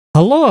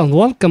Hello and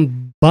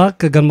welcome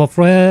back again, my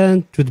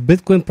friend, to the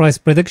Bitcoin price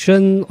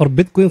prediction or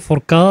Bitcoin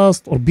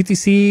forecast or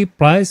BTC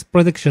price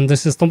prediction.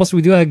 This is Thomas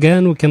with you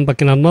again. We came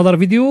back in another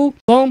video.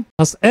 So,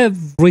 as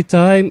every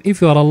time,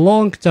 if you are a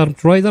long-term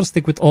trader,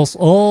 stick with us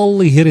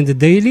only here in the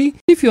daily.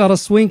 If you are a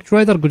swing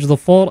trader, go to the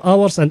 4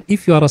 hours. And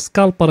if you are a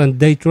scalper and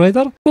day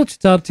trader, go to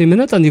 30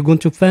 minutes and you're going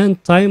to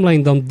find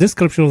timeline down the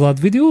description of that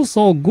video.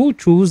 So, go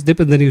choose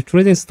depending on your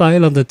trading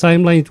style and the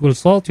timeline it will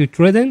sort your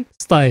trading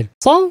style.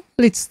 So,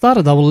 let's start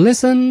our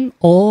lesson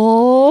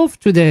of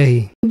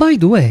today. By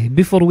the way,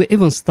 before we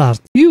even start,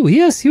 you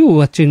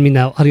watching me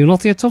now, are you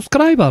not yet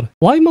subscriber?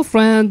 Why, my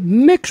friend,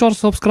 make sure to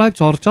subscribe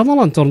to our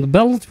channel and turn the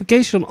bell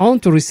notification on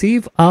to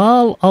receive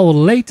all our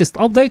latest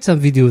updates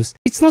and videos.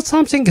 It's not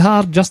something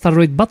hard, just a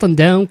red button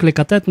down, click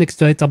at it, next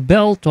to it a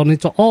bell, turn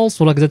it to all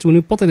so like that when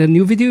we put in a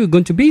new video you're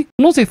going to be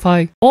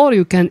notified. Or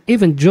you can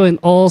even join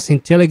us in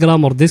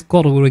Telegram or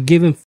Discord where we're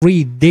giving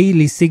free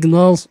daily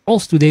signals.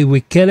 Also today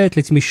we kill it.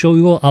 Let me show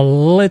you a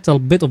little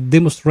bit of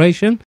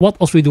demonstration what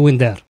else we doing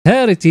there.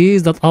 Here it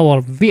is that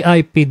our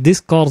VIP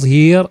Discord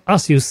here,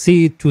 as you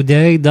see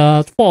today,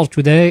 that for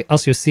today,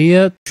 as you see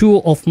it,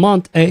 2 of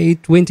month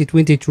 8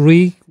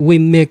 2023, we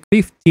make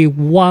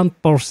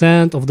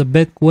 51% of the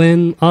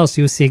Bitcoin, as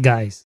you see,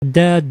 guys.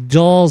 That's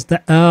just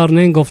the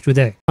earning of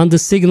today. And the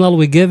signal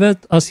we give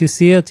it, as you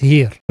see it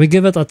here, we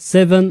give it at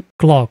 7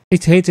 o'clock.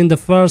 It's hitting the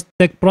first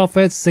take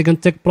profit,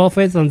 second take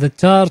profit, and the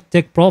third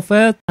take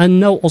profit. And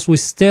now as we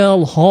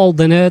still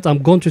holding it, I'm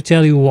going to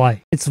tell you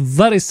why. It's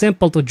very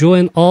simple to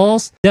join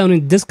us. Down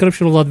in the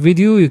description of that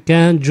video, you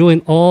can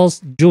join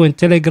us, join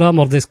Telegram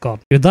or Discord.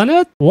 You done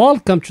it?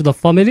 Welcome to the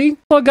family.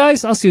 So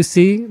guys, as you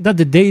see, that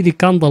the daily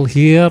candle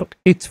here,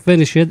 it's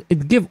finished.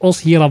 It gives us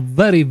here a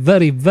very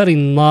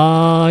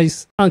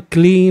nice and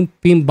clean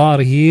pin bar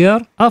here.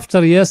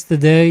 After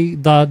yesterday,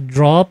 that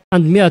dropped.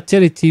 And me, I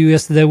tell it to you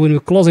yesterday when we're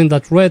closing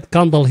that red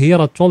candle here,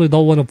 I told you that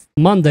one of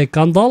Monday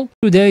candle.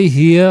 Today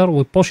here,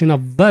 we're pushing a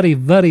very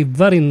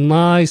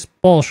nice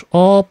push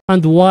up.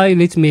 And why?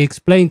 Let me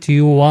explain to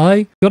you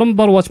why. You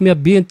remember what me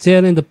have been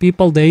telling the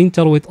people they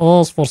enter with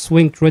us for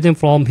swing trading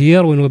from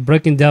here when we're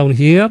breaking down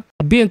here?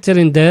 I've been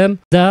telling them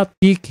that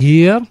peak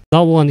here, that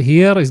one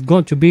here is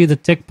going to be the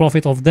take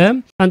profit of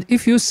them. And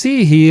if you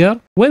see here,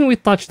 when we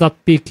touch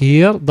that peak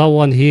here, that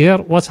one here,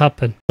 what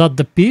happened? That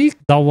the peak,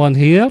 that one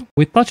here,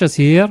 we touch it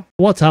here,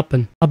 what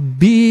happened? A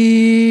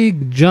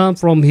big jump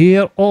from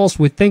here.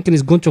 Also, we're thinking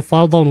it's going to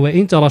fall down. We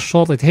enter a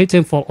short, it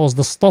hitting for us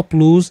the stop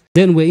lose.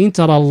 Then we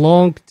enter a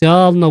long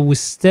tail. Now we're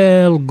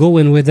still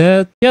going with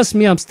it. Yes,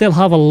 me, I'm still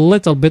have a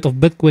little bit of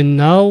Bitcoin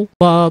now,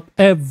 but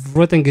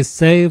everything is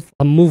safe.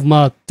 I move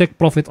my take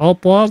profit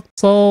upward.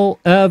 So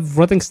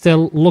everything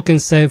still looking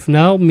safe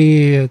now.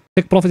 Me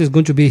take profit is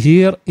going to be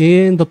here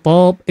in the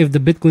top if the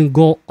Bitcoin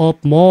go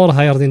up more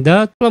higher than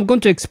that. And I'm going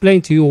to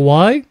explain to you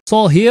why.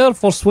 So here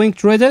for swing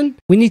trading,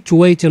 we need to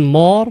wait in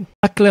more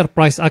a clear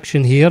price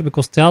action here,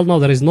 because till now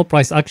there is no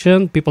price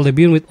action. People have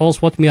been with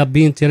us what me have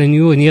been telling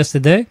you. And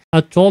yesterday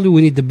I told you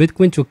we need the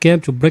Bitcoin to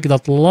come to break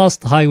that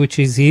last high which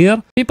is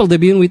here. People they've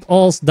been with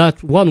us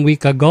that 1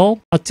 week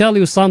ago. I tell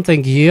you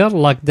something here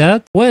like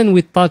that. When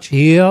we touch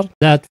here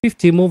that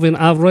 50 moving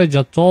average,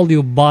 I told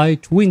you by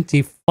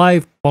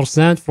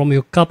 25% from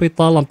your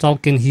capital, I'm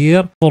talking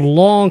here for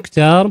long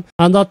term.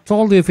 And I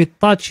told you if it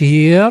touch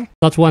here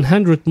that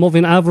 100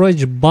 moving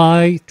average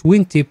by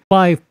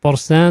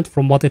 25%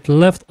 from what it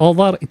left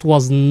over, it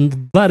was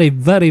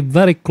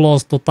very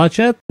close to touch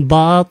it,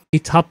 but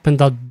it happened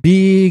that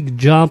big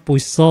jump we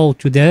saw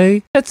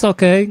today. It's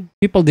okay,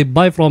 people they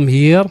buy from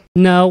here,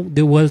 now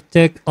they will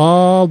take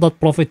all that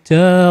profit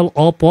till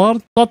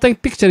upward. So I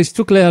think picture is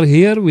too clear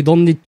here. We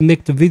don't need to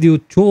make the video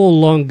too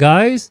long,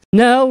 guys.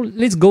 Now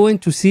let's go in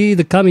to see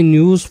the coming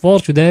news for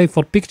today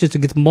for picture to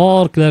get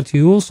more clear to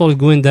you. So let's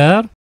go in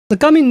there. The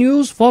coming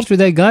news for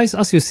today, guys,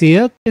 as you see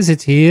it, is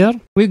it here.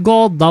 We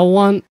got that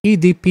one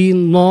EDP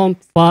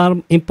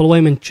non-farm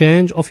employment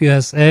change of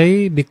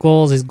USA,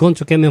 because it's going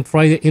to come in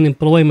Friday in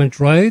employment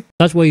rate.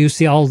 That's why you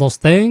see all those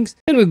things.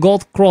 And we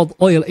got crude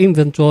oil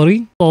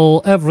inventory. So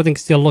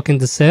everything's still looking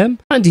the same.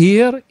 And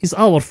here is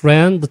our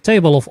friend, the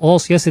table of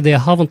us. Yesterday I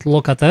haven't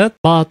looked at it,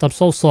 but I'm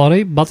so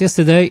sorry. But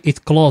yesterday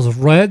it closed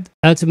red.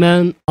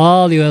 Man,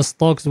 all US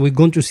stocks, we're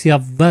going to see a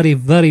very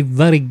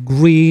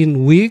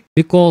green week,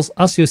 because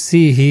as you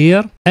see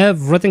here,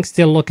 everything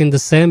still looking the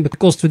same,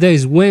 because today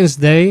is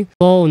Wednesday.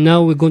 So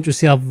now we're going to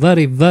see a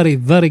very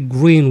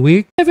green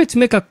week. If it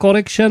make a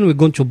correction, we're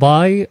going to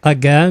buy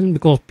again,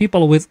 because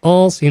people with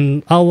us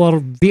in our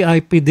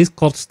VIP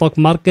Discord stock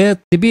market,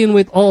 they've been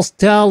with us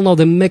till now.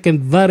 They're making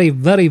very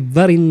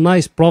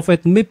nice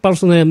profit. Me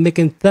personally, I'm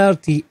making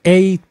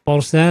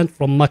 38%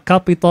 from my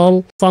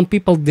capital. Some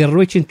people they're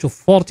reaching to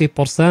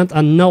 40%,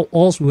 and now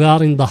also we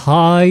are in the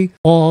high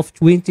of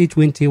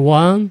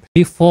 2021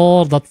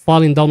 before that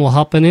falling down was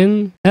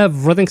happening.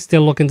 everything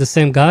still looking the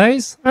same,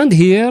 guys. And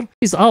here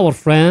is our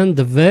friend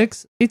the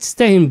VIX. It's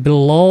staying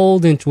below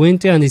the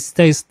 20 and it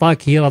stays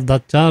stuck here at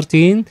that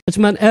 13, which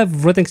means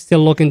everything still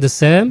looking the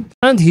same.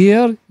 And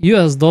here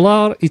US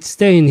dollar, it's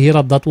staying here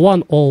at that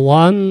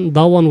 101.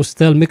 That one will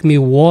still make me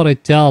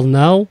worried till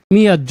now.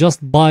 Me, I just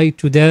buy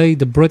today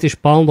the British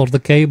pound or the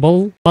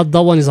cable, but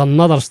that one is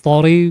another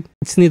story.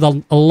 It's need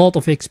a lot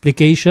of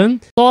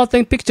explication. So I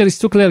think picture is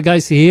too clear,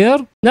 guys, here.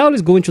 Now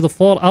let's go into the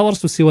 4 hours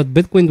to see what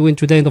Bitcoin doing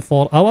today in the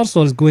 4 hours. So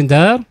let's go in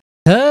there.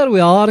 Here we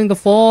are in the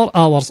 4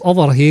 hours.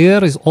 Over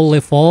here is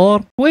only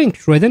for swing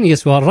trading.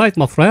 Yes, you are right,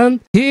 my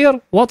friend.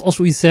 Here, what else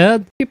we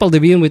said? People they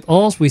been with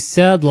us, we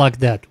said like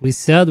that. We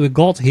said we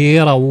got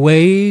here a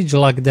wage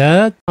like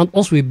that. And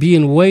also we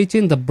been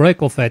waiting the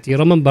break of it. You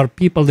remember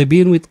people they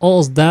been with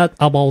us that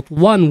about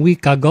 1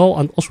 week ago.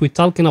 And also we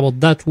talking about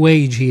that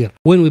wage here.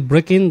 When we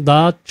breaking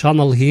that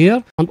channel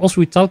here. And also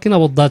we talking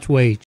about that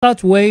wage.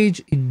 That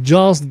wage is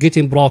just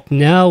getting broke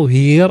now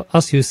here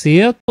as you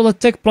see it. So the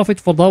take profit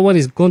for that one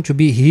is going to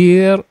be here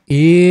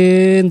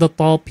in the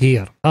top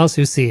here as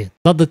you see it.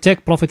 That the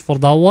take profit for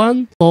that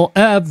one. So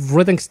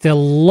everything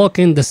still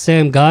looking the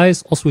same,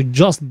 guys. Also we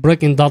just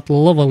breaking that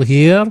level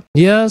here.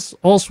 Yes,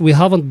 also we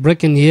haven't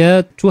breaking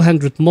yet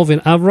 200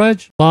 moving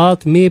average,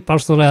 but me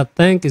personally I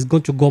think it's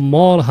going to go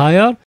more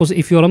higher, because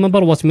if you remember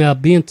what we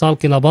have been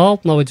talking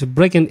about, now it's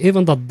breaking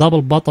even that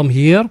double bottom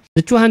here.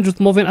 The 200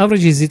 moving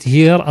average is it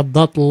here at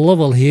that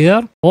level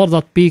here or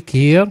that peak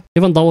here.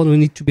 Even that one we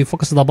need to be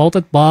focused about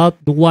it, but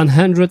the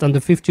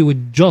 150 we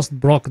just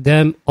broke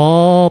them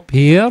up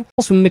here.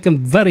 Also making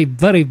very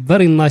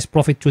nice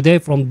profit today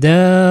from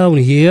down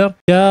here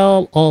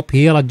till up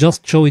here. I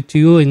just show it to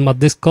you in my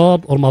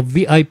Discord or my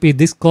VIP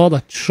Discord.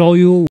 I show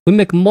you we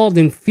make more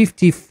than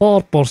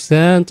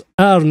 54%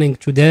 earning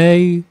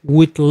today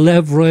with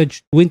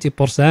leverage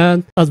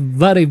 20%. That's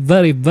very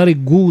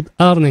good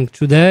earning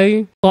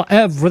today. So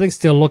everything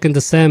still looking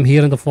the same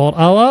here in the 4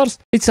 hours.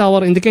 It's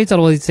our indicator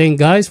what it's saying,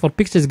 guys. For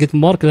pictures get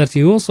more clear to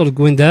you, so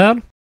go in there.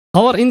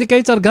 Our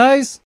indicator,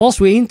 guys,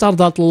 also we entered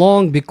that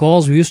long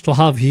because we used to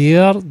have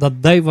here that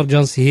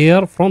divergence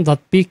here from that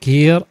peak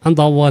here and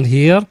that one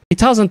here. It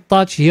hasn't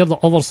touched here the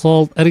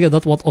oversold area.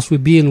 That's what also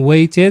we've been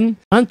waiting.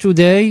 And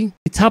today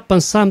it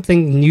happened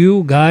something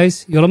new,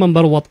 guys. You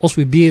remember what also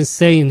we've been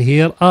saying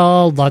here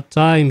all that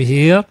time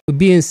here. We've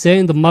been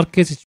saying the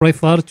market is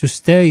prefer to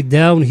stay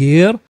down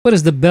here. Where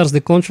is the bears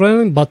the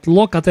contrary? But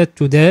look at it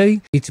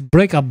today. It's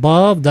break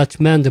above that,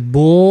 man. The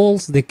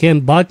bulls they came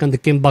back and they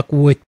came back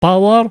with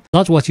power.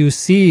 That's what you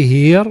see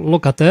here.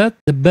 Look at it.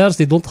 The bears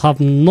they don't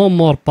have no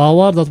more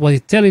power. That's what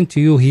it's telling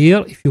to you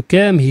here. If you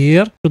came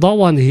here to that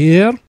one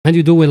here and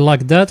you do it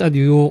like that and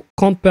you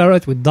compare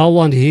it with that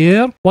one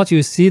here, what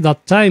you see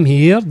that time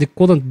here they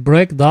couldn't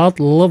break that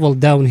level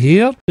down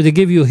here, so they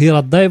give you here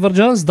a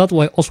divergence. That's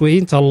why also we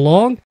enter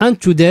long, and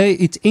today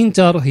it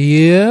enter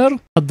here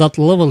at that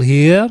level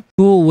here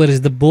to where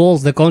is the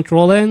bulls the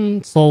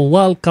controlling. So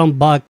welcome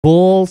back,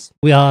 bulls.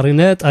 We are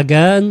in it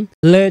again.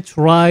 Let's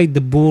ride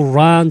the bull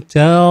run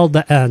till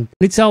the end.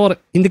 Let's see our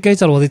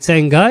indicator what it's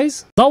saying,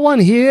 guys. That one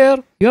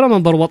here, you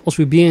remember what else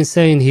we been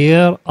saying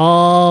here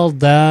all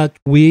that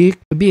week.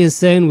 We been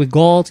saying we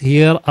got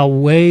here a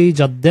wage,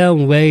 a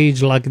down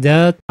wage like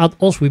that, and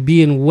also we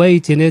been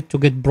waiting it to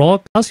get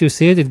broke. As you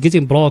see it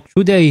getting broke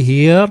today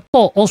here.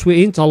 So also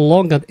we enter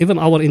long, and even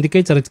our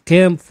indicator it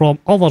came from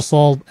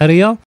oversold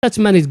area. That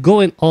means it's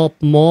going up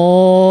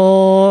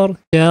more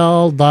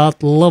till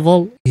that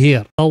level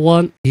here. That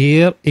one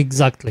here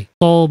exactly.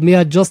 So me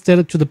I just tell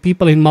it to the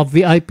people in my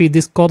VIP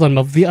Discord and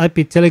my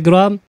VIP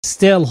Telegram.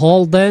 Still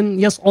holding.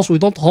 Yes, also we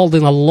don't hold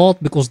in a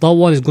lot because that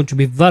one is going to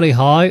be very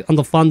high and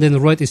the funding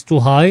rate is too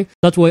high.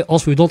 That way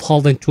also we don't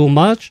hold in too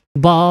much,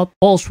 but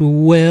also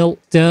we will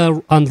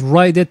tell and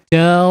ride it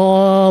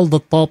till the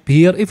top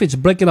here. If it's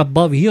breaking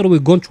above here, we're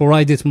going to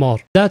ride it more.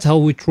 That's how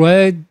we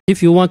trade.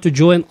 If you want to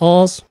join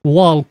us,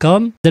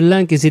 welcome. The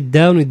link is it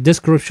down in the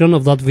description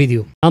of that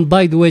video. And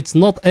by the way, it's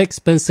not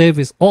expensive.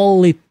 It's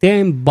only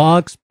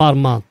 $10 per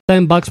month.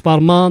 $10 per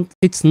month,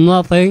 it's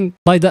nothing.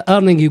 By the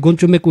earning you're going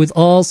to make with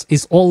us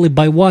is only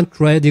by one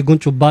trade you're going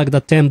to back the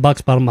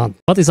 $10 per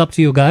month. But it's up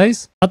to you,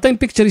 guys. I think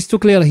picture is too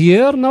clear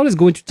here. Now let's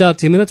go into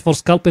 30 minutes for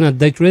scalping and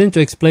day trading to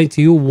explain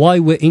to you why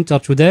we enter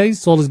today.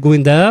 So let's go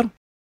in there.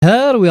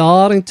 Here we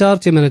are in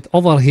 30 minutes.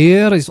 Over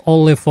here is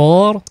only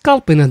for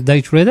scalping and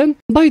day trading.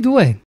 By the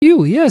way,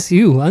 yes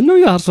you, I know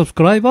you are a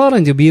subscriber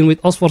and you've been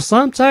with us for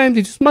some time.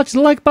 Did you smash the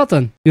like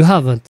button? You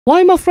haven't.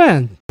 Why, my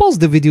friend? Pause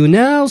the video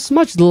now,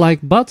 smash the like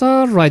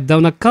button, write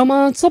down a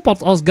comment,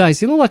 support us, guys.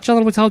 You know that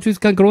channel with how to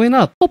can growing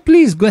up. So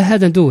please go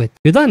ahead and do it.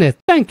 You done it.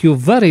 Thank you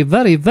very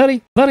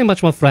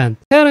much, my friend.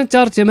 Here in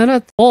 30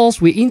 minutes,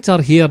 also we enter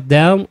here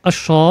down a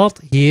short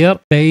here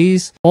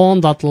base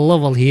on that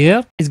level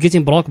here. It's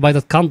getting broke by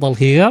that candle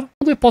here. And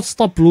we put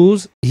stop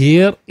loss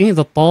here in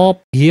the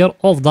top here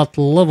of that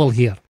level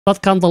here.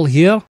 That candle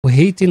here, we're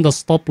hitting the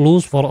stop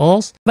loss for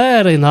us.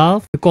 Fair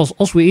enough, because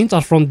also we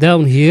enter from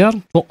down here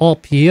to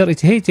up here.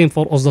 It's hitting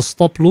for us the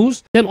stop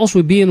loss. Then also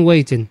we been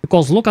waiting,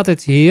 because look at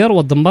it here,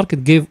 what the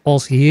market gave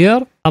us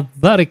here. a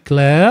very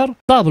clear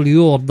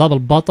W or double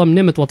bottom,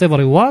 name it whatever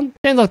you want.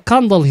 And the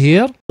candle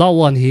here, that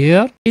one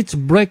here, it's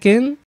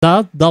breaking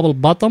that double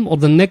bottom or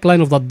the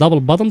neckline of that double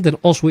bottom. Then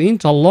also we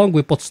inch along,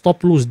 we put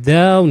stop loss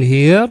down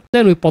here.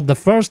 Then we put the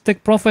first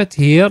take profit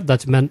here.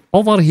 That meant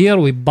over here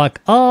we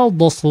back all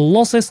those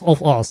losses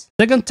of us.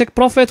 Second take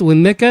profit, we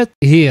make it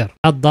here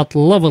at that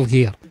level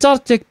here.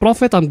 Third take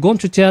profit, I'm going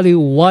to tell you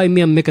why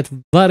me make it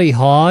very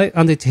high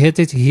and it hit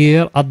it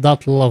here at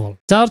that level.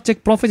 Third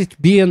take profit,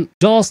 it being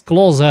just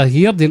closer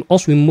here, then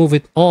also we move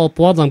it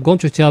upward. I'm going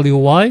to tell you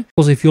why.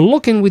 Because if you're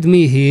looking with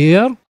me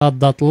here at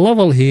that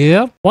level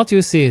here, what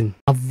you see?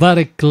 A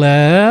very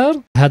clear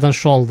head and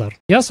shoulder.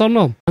 Yes or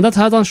no? And that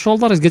head and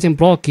shoulder is getting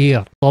broke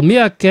here. So me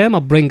I came, I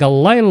bring a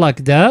line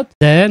like that.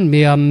 Then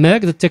me I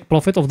make the take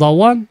profit of that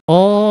one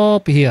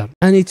up here.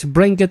 And it's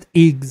bring it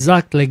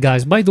exactly,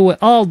 guys. By the way,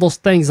 all those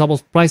things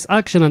about price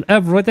action and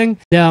everything,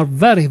 they are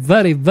very,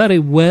 very, very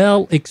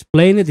well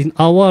explained in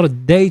our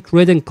day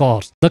trading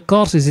course. The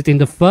course is in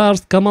the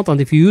first comment,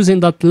 and if you're using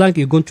that link,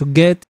 you're going to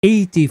get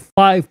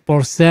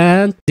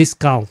 85%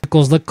 discount.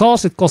 Because the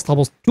course, it costs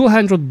about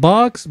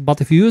 $200, but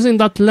if you're using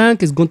that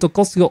link, it's going to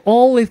cost you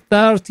only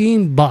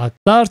 $13.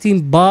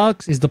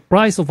 $13 is the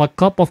price of a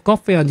cup of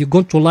coffee, and you're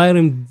going to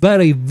learn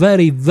very,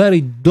 very,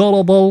 very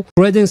durable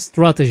trading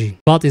strategy.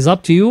 But it's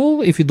up to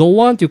you. If you don't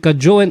want, you can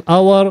join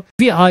our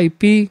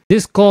VIP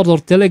Discord or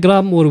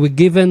Telegram, where we're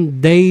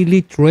giving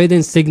daily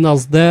trading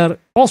signals there.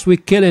 Also, we're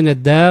killing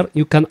it there.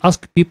 You can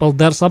ask people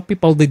there. Some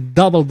people, they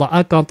double the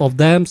account of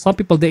them. Some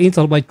people, they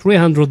enter by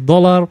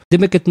 $300. They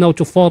make it now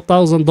to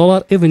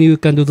 $4,000. Even you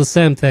can do the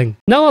same thing.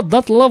 Now at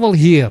that level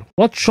here,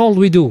 what shall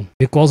we do?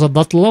 Because at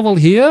that level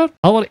here,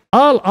 all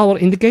our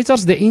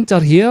indicators, they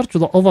enter here to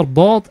the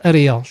overbought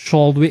area.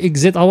 Shall we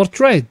exit our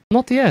trade?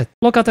 Not yet.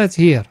 Look at it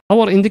here.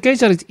 Our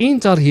indicator is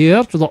enter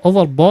here to the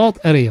overbought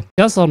area.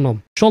 Yes or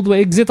no? Should we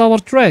exit our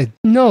trade?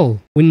 No.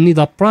 We need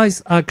a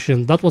price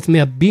action. That's what me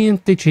have been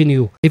teaching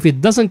you. If it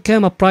doesn't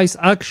come a price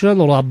action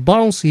or a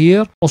bounce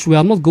here, also we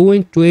are not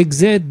going to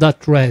exit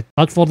that trade.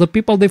 But for the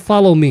people they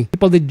follow me,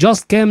 people that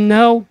just came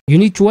now, you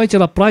need to wait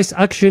till a price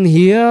action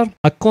here,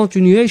 a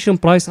continuation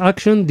price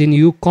action, then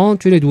you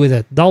continue with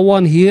it. That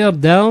one here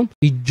down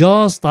is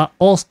just an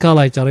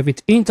oscillator. If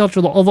it enters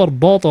to the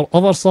overbought or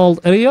oversold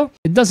area,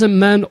 it doesn't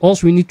mean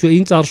also we need to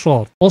enter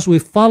short. Also we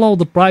follow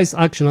the price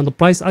action, and the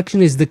price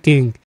action is the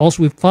king.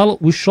 Also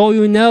we show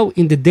you now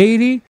in the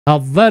daily a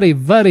very,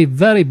 very,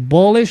 very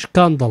bullish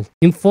candle.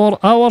 In 4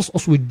 hours,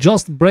 also we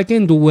just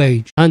breaking the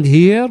wedge. And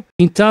here,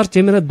 in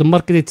 30 minutes, the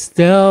market is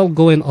still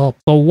going up.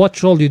 So what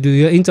shall you do?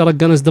 You enter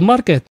against the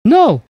market?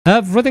 No.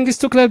 Everything is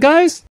too clear,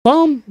 guys.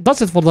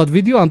 That's it for that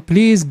video. And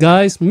please,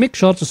 guys, make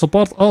sure to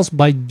support us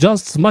by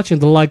just smashing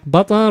the like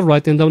button,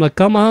 writing down a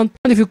comment.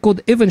 And if you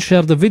could even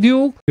share the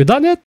video, you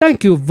done it?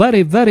 Thank you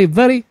very, very,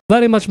 very,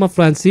 very much, my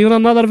friends. See you in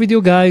another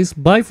video, guys.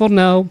 Bye for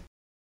now.